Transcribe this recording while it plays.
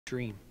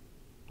dream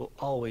will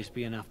always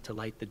be enough to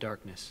light the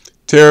darkness.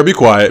 Tara, be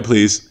quiet,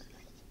 please.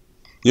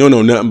 You don't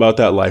know nothing about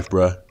that life,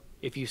 bruh.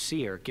 If you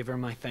see her, give her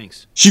my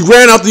thanks. She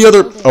ran out the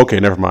other... Okay,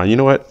 never mind. You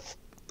know what?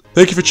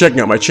 Thank you for checking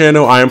out my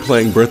channel. I am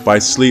playing Birth by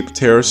Sleep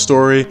Terror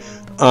Story.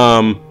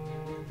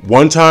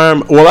 One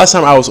time... Well, last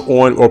time I was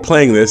on or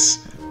playing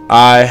this,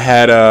 I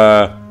had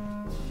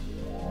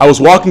I was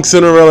walking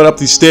Cinderella up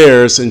these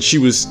stairs, and she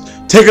was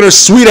taking her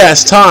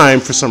sweet-ass time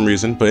for some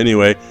reason. But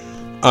anyway,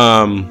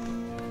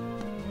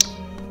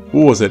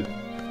 what was it?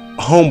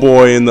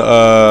 Homeboy in the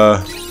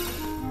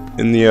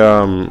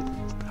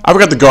I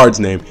forgot the guard's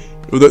name.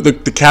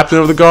 The captain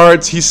of the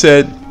guards, he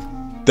said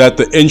that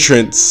the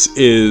entrance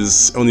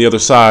is on the other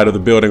side of the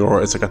building,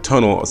 or it's like a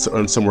tunnel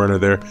somewhere under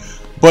there.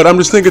 But I'm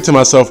just thinking to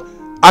myself,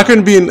 I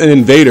couldn't be an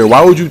invader.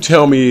 Why would you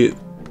tell me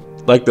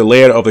like the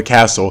layout of the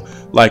castle?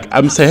 Like,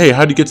 I'm saying, hey,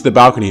 how do you get to the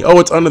balcony? Oh,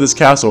 it's under this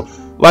castle.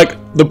 Like,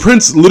 the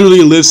prince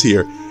literally lives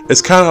here.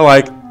 It's kind of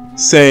like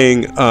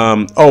saying,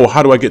 oh,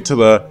 how do I get to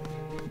the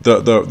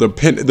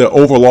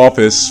Oval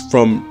Office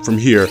from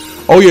here?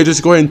 Oh yeah,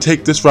 just go ahead and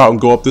take this route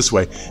and go up this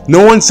way.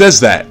 No one says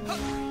that.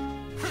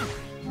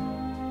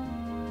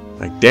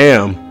 Like,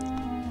 damn.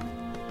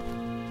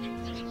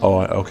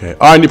 Oh, okay.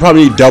 Oh, and you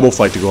probably need double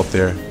flight to go up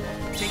there.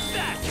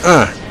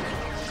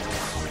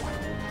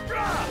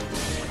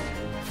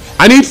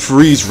 I need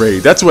freeze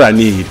raid. That's what I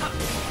need.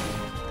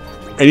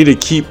 I need to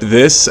keep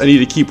this. I need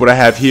to keep what I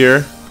have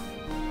here.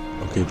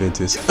 Okay,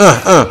 Ventus.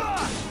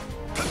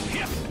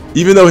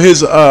 Even though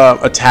his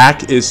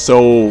attack is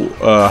so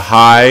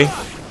high,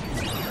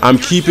 I'm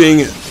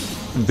keeping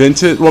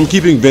Ventus. Well, I'm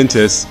keeping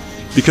Ventus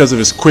because of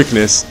his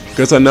quickness.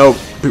 Because I know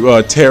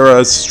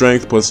Terra's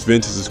strength plus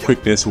Ventus's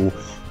quickness will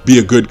be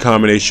a good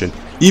combination.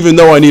 Even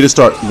though I need to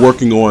start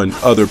working on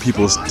other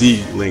people's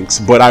D-links,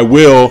 but I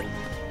will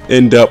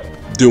end up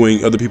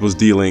doing other people's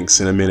D-links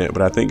in a minute.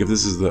 But I think if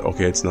this is the...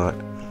 Okay, it's not.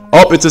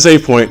 Oh, it's a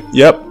save point.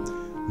 Yep.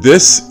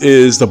 This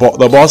is the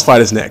boss fight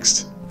is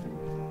next.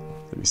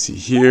 Let me see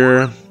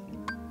here.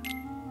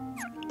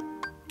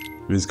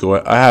 Let's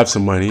go. I have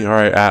some money. All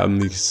right. Let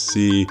me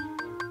see.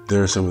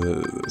 There are some of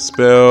the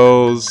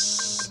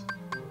spells.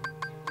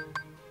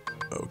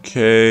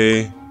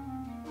 Okay.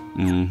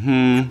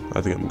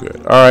 I think I'm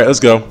good. All right. Let's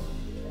go.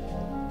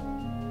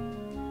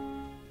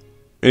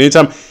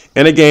 Anytime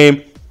in a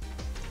game,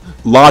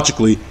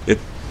 logically,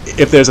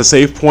 if there's a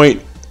save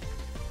point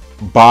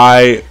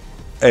by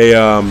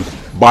a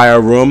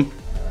room,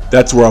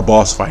 that's where a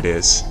boss fight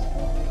is.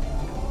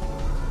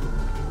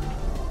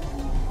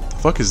 The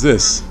fuck is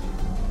this?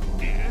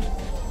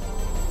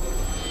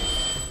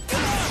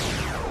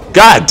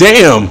 God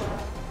damn!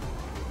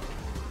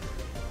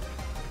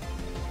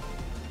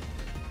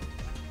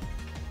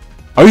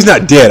 Oh, he's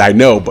not dead, I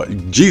know,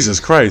 but Jesus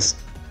Christ.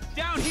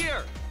 Down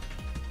here.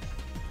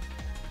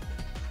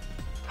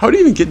 How do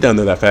you even get down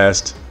there that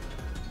fast?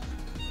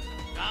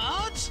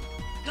 Guards?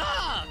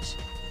 Guards!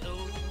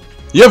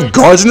 You have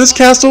guards in this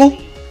castle?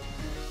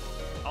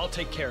 I'll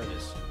take care of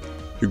this.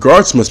 Your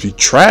guards must be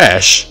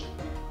trash.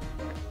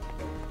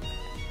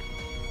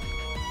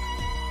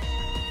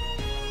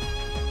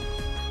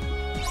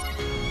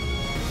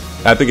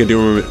 I think I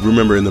do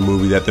remember in the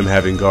movie that them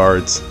having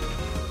guards.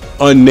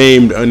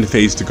 Unnamed,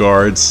 unfazed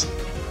guards.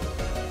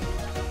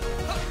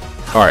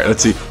 Alright,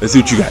 let's see. Let's see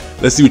what you got.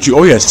 Let's see what you...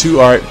 Oh, he has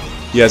two. Alright.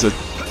 He has a...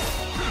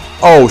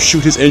 Oh,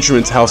 shoot. His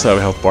instruments house have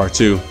a health bar,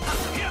 too.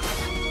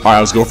 Alright,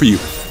 I'll just go for you.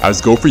 I'll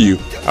just go for you.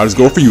 I'll just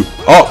go for you.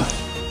 Oh!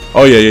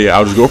 Oh, yeah.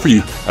 I'll just go for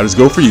you. I'll just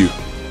go for you.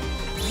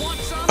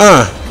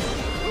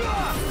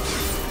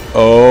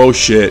 Oh,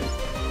 shit.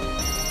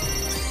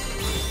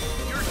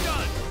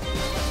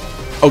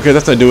 Okay,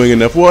 that's not doing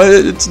enough. Well,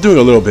 it's doing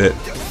a little bit.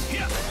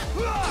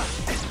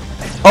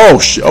 Oh,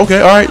 shit.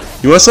 Okay, alright.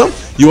 You want some?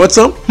 You want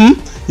some?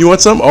 You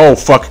want some? Oh,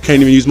 fuck. I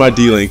can't even use my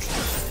D-Link.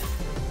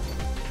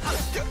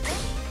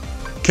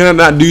 Can I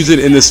not use it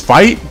in this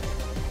fight?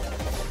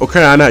 Or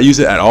can I not use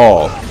it at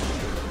all?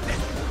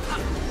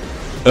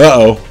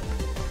 Uh-oh.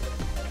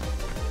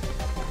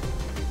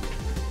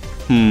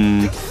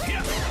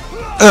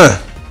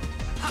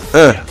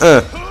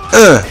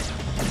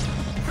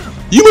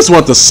 You must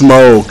want the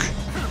smoke.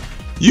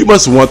 You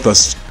must want the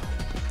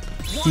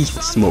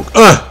smoke.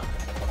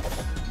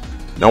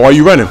 Now why are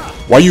you running?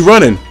 Why are you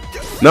running?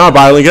 Nah,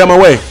 Violin, get out my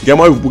way. Get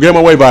out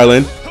my way,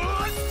 Violin.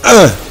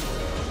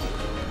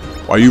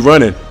 Why are you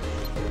running?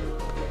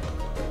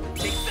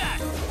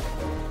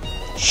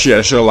 Shit,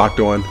 I should have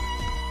locked on.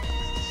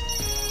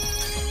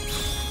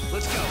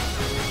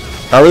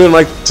 I really don't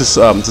like to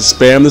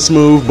spam this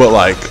move, but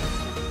like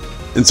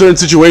in certain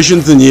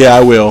situations, then yeah,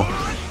 I will.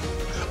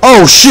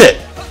 Oh shit!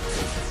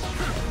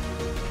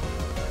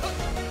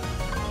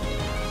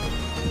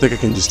 I think I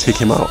can just take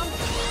him out.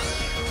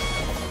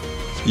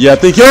 Yeah, I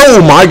think.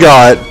 Oh my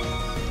god!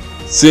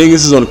 Seeing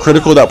this is on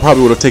critical, that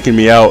probably would have taken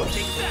me out.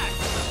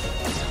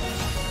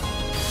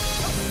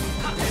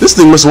 This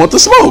thing must want the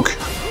smoke.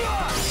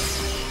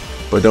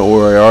 But don't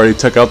worry, I already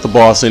took out the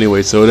boss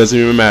anyway, so it doesn't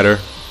even matter.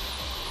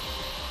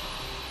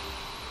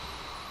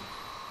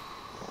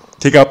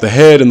 Take out the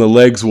head and the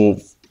legs will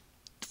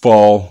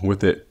fall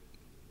with it.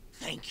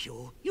 thank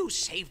you. You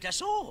saved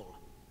us all.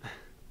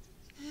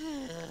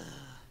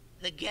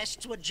 The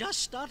guests were just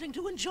starting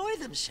to enjoy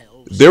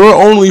themselves. There were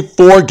only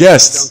 4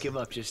 guests. Don't give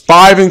up just yet.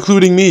 5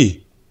 including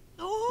me.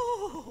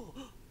 Oh,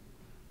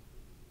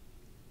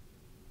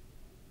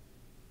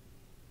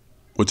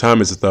 What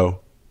time is it though?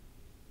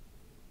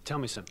 Tell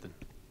me something.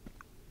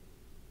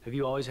 Have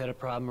you always had a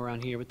problem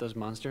around here with those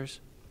monsters?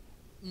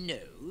 no.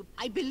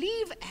 I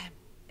believe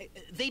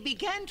they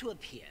began to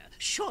appear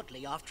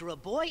shortly after a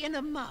boy in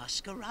a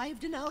mask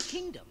arrived in our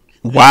kingdom.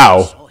 Wow.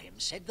 Those who saw him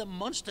said the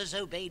monsters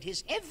obeyed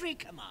his every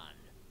command.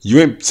 You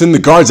ain't send the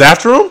guards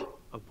after him?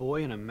 A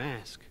boy in a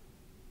mask.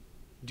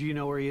 Do you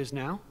know where he is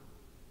now?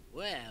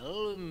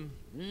 Well,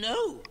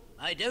 no.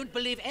 I don't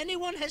believe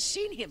anyone has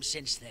seen him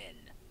since then.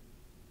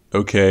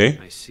 Okay.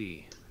 I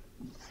see.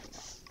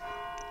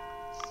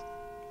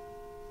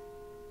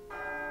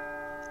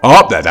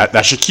 Oh,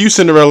 that's your cue,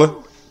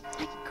 Cinderella.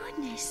 My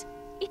goodness,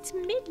 it's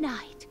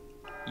midnight.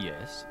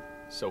 Yes,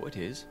 so it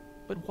is.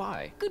 But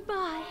why?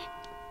 Goodbye.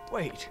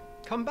 Wait,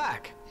 come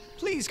back.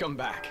 Please come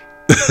back.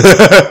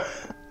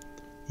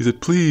 He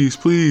said, please,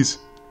 please.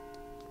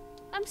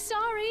 I'm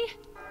sorry.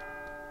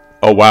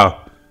 Oh,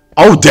 wow.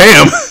 Oh,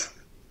 damn.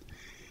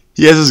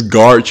 He has his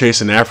guard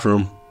chasing after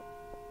him.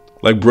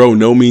 Like, bro,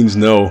 no means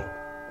no.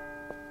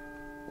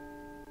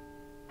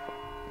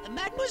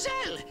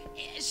 Mademoiselle!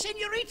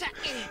 Senorita!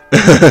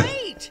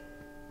 Wait!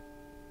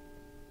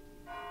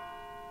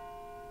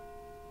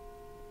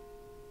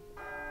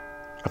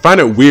 I find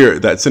it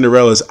weird that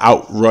Cinderella's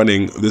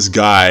outrunning this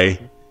guy.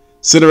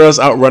 Cinderella's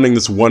outrunning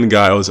this one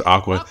guy. Oh, it's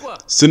Aqua.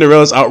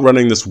 Cinderella's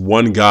outrunning this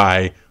one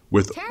guy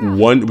with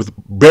one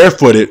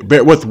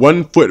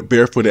foot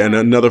barefooted and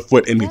another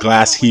foot in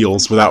glass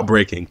heels without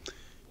breaking.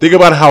 Think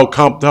about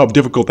how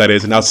difficult that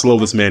is and how slow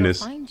this man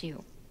is. Find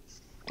you.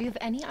 Do you have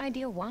any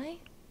idea why?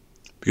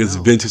 Because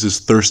Ventus is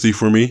thirsty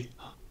for me.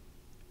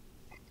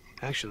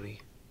 Actually,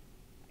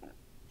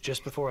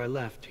 just before I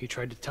left, he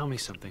tried to tell me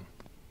something.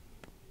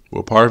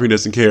 Well, part of me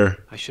doesn't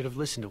care. I should have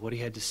listened to what he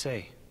had to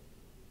say.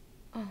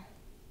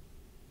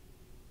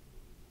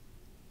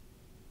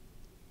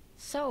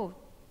 So,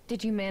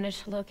 did you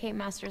manage to locate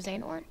Master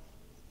Xehanort?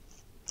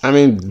 I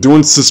mean,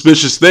 doing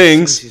suspicious Seems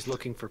things. he's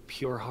looking for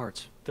pure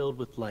hearts filled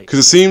with light. Because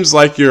it seems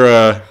like your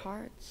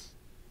Hearts.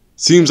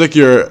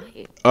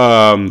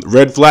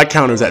 red flag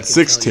counter's All I at can 6,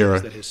 tell you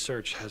is Tara. that his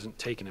search hasn't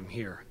taken him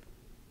here.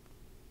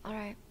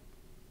 Alright.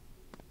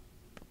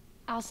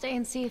 I'll stay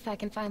and see if I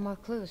can find more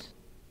clues.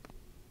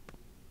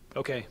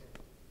 Okay.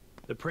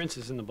 The prince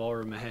is in the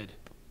ballroom ahead.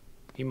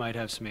 He might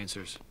have some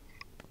answers.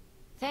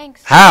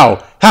 Thanks.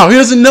 How? How? He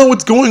doesn't know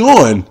what's going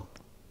on.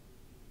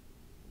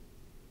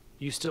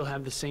 You still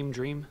have the same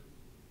dream?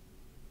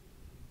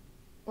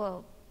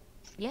 Well,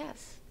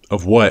 yes.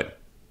 Of what?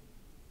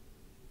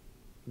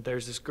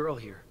 There's this girl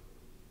here.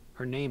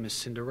 Her name is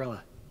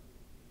Cinderella.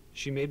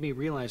 She made me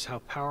realize how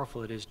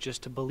powerful it is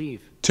just to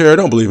believe. Tara,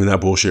 don't believe in that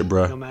bullshit, No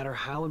bruh. matter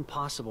how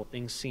impossible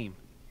things seem,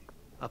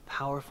 a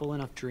powerful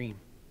enough dream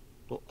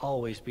will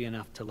always be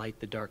enough to light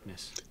the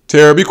darkness.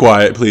 Tara, be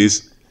quiet,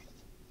 please.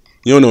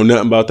 You don't know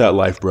nothing about that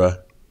life, bruh.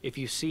 If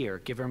you see her,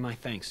 give her my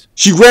thanks.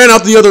 She ran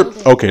out the other...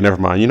 Okay, never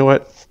mind. You know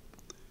what?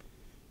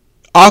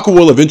 Aqua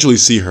will eventually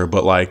see her,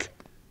 but like...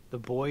 The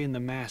boy in the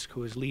mask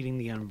who is leading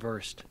the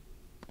unversed.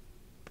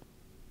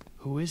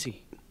 Who is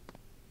he?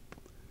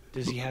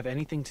 Does he have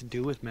anything to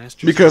do with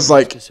Master Because, Xehanort's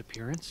like-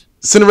 disappearance?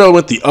 Cinderella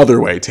went the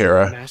other way,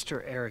 Tara.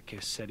 Master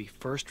Ericus said he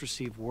first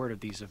received word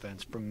of these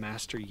events from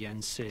Master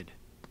Yen Sid.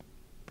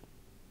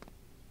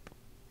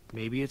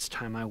 Maybe it's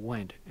time I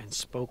went and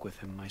spoke with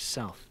him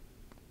myself.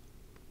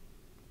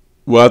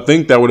 Well, I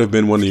think that would have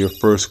been one of your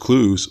first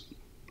clues.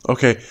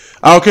 Okay.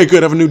 Okay,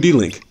 good. I have a new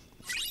D-Link.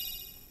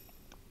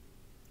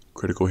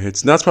 Critical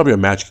hits. That's probably a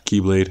magic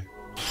Keyblade.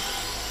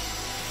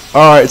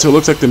 Alright, so it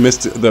looks like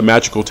the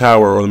magical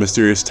tower or the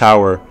mysterious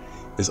tower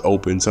is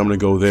open. So I'm going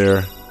to go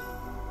there.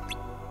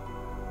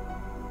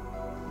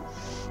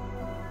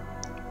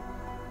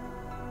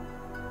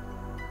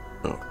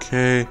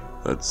 Okay.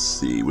 Let's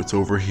see what's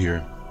over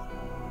here.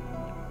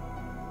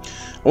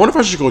 I wonder if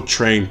I should go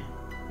train.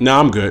 Nah,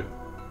 I'm good.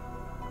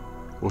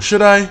 Well,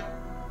 should I?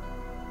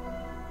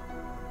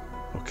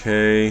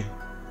 Okay.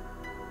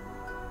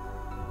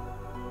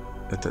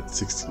 That's at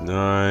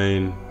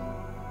 69.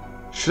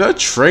 Should I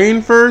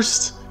train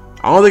first?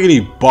 I don't think any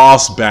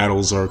boss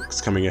battles are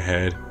coming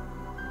ahead.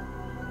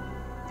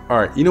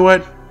 Alright, you know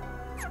what?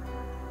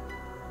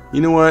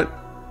 You know what?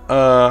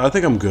 I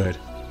think I'm good.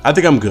 I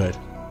think I'm good.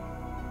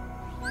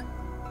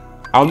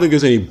 I don't think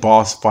there's any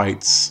boss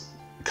fights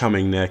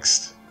coming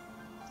next.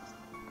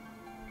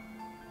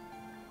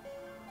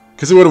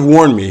 Because it would have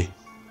warned me.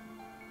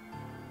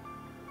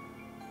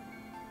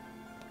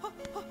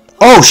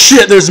 Oh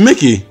shit, there's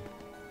Mickey!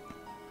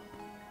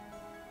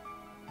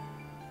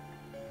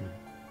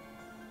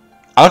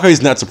 I like how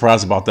he's not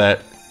surprised about that.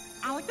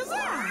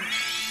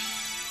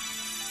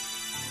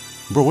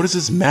 Bro, what is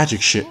this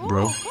magic shit,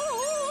 bro?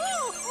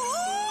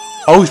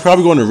 Oh, he's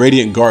probably going to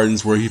Radiant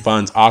Gardens where he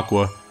finds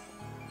Aqua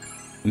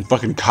and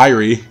fucking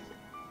Kyrie.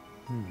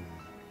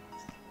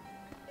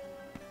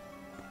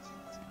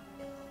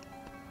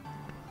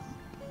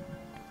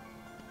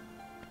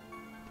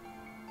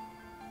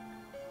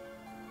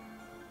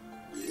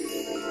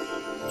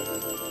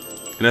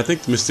 And I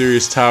think the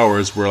mysterious tower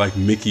is where like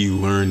Mickey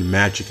learned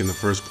magic in the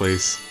first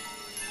place.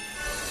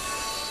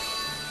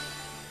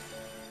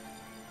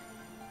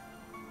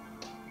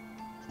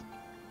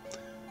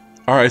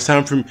 Alright, it's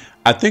time for me.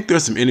 I think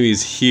there's some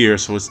enemies here,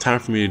 so it's time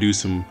for me to do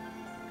some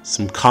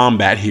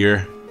combat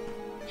here.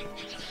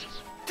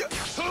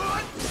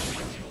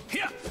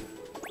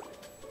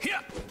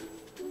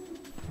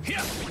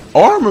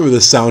 Oh, I remember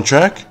this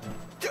soundtrack.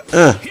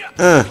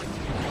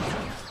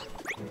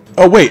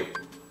 Oh wait,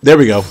 there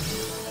we go.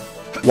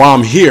 While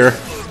I'm here,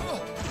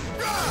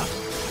 I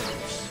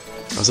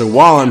was like,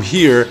 while I'm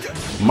here,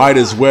 might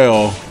as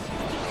well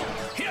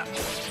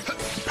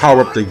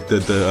power up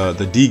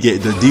the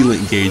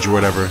D-Link gauge or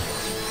whatever.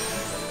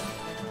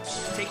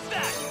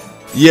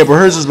 Yeah, but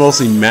hers is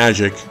mostly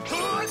magic.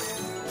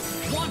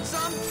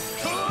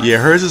 Yeah,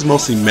 hers is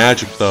mostly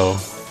magic though.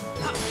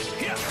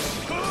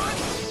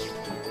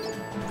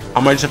 I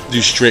might just have to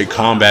do straight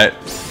combat.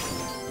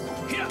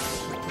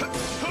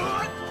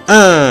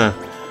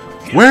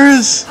 Where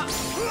is...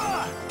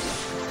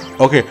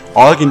 Okay,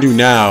 all I can do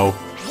now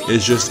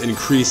is just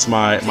increase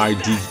my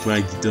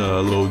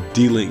little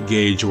D-Link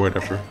gauge or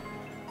whatever.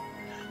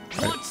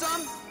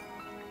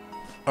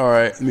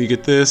 Alright, let me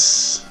get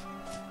this.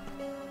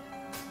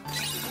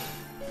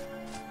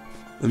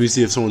 Let me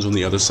see if someone's on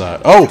the other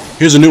side. Oh,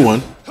 here's a new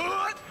one.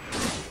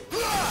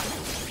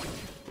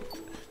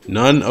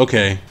 None?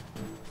 Okay.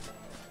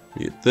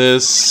 Get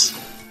this.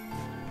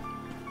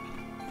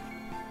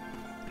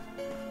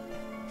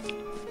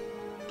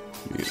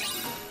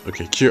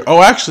 Okay, cure.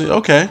 Oh, actually,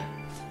 okay.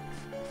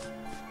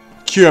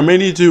 Cure, I may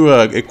need to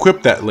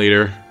equip that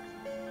later.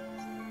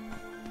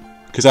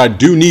 Because I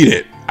do need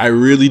it. I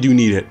really do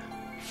need it.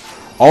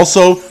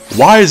 Also,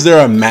 why is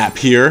there a map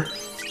here?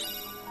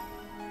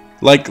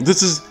 Like,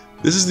 this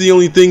is the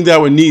only thing that I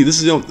would need. This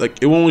is the only,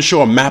 like, it will only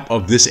show a map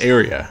of this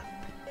area.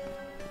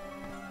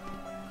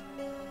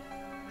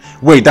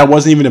 Wait, that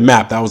wasn't even a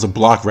map. That was a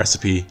block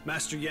recipe.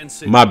 Master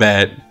Yensid. My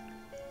bad.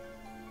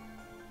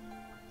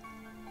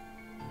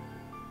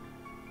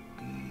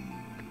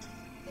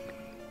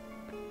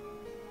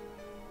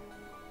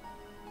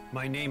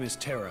 My name is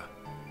Terra.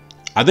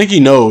 I think he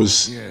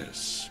knows.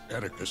 Yes,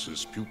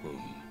 Ericus's pupil.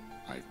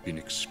 I've been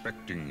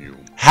expecting you.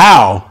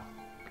 How?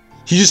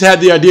 He just had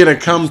the idea to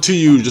come to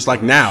you just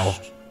like now.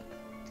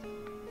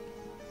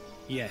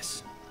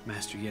 Yes,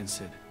 Master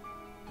Yensid.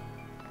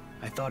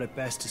 I thought it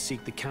best to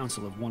seek the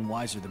counsel of one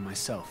wiser than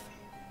myself.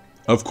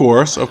 Of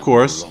course, of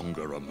course. No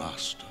longer a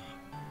master.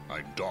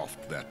 I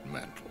doffed that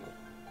mantle.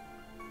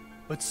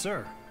 But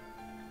sir,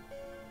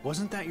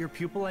 wasn't that your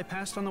pupil I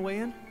passed on the way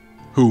in?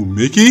 Who,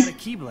 Mickey? Had a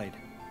keyblade.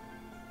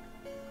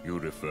 You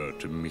refer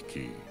to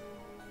Mickey.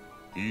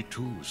 He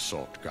too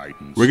sought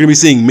guidance. We're gonna be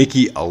seeing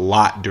Mickey a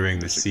lot during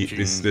this As a king,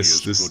 he is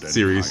this good and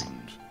series.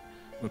 kind,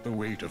 but the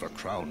weight of a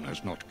crown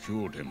has not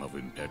cured him of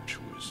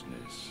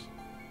impetuousness.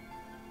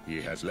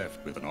 He has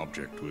left with an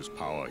object whose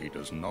power he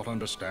does not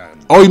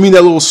understand. Oh, you mean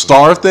that little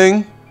star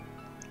thing?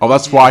 Oh,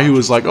 that's why he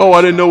was like, oh,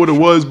 I didn't know what it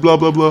was, blah,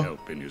 blah, blah.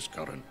 Help in his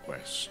current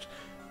quest.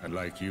 And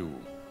like you,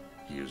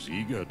 he is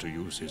eager to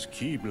use his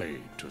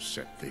Keyblade to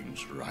set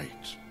things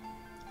right.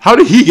 How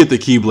did he get the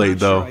Keyblade, Not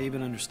though? sure I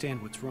even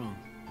understand what's wrong.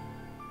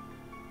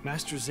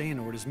 Master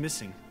Xehanort is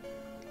missing.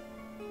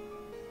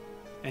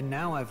 And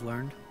now I've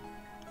learned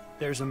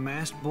there's a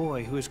masked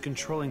boy who is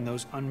controlling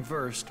those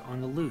unversed on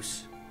the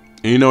loose.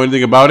 And you know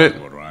anything about it?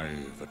 To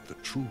arrive at the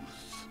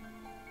truth,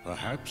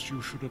 perhaps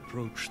you should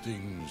approach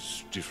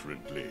things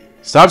differently.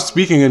 Stop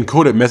speaking in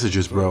coded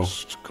messages, bro.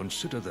 First,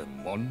 consider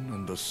them one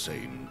and the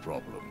same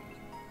problem.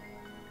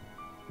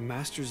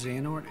 Master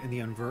Xehanort and the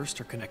unversed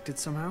are connected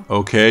somehow?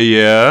 Okay,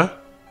 yeah.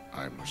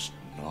 I must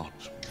not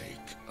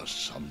make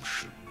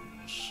assumptions.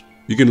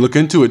 You can look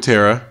into it,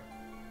 Terra.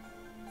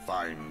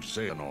 Find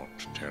Xehanort,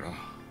 Terra.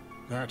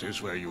 That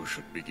is where you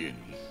should begin.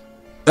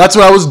 That's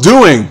what I was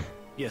doing!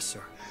 Yes,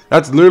 sir.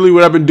 That's literally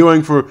what I've been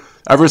doing for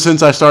ever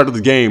since I started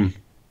the game.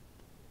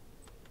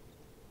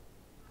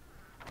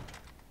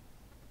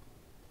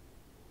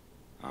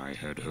 I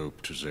had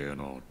hoped,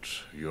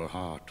 Xehanort, your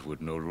heart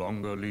would no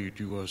longer lead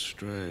you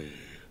astray.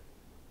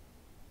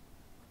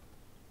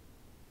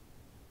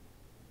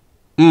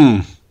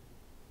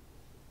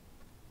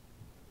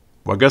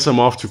 Well, I guess I'm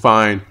off to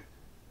find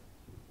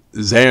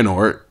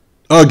Xehanort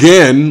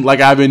again, like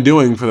I've been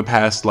doing for the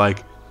past,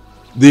 like,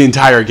 the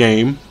entire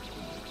game.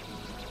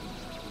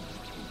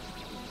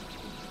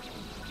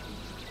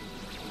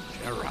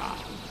 Terra!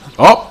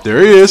 Oh,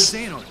 there he is.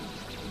 Xehanort!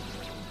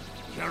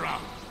 Terra!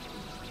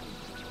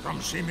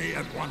 Come see me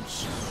at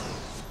once.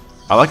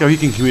 I like how he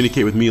can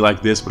communicate with me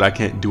like this, but I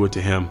can't do it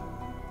to him.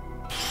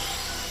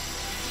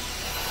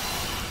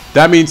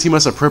 That means he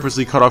must have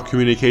purposely cut off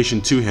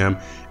communication to him.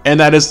 And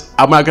that is,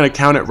 I'm not going to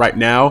count it right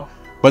now,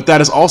 but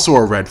that is also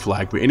a red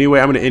flag. But anyway,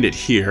 I'm going to end it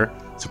here.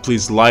 So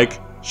please like,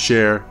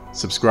 share,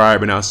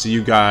 subscribe, and I'll see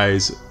you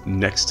guys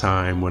next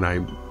time when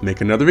I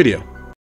make another video.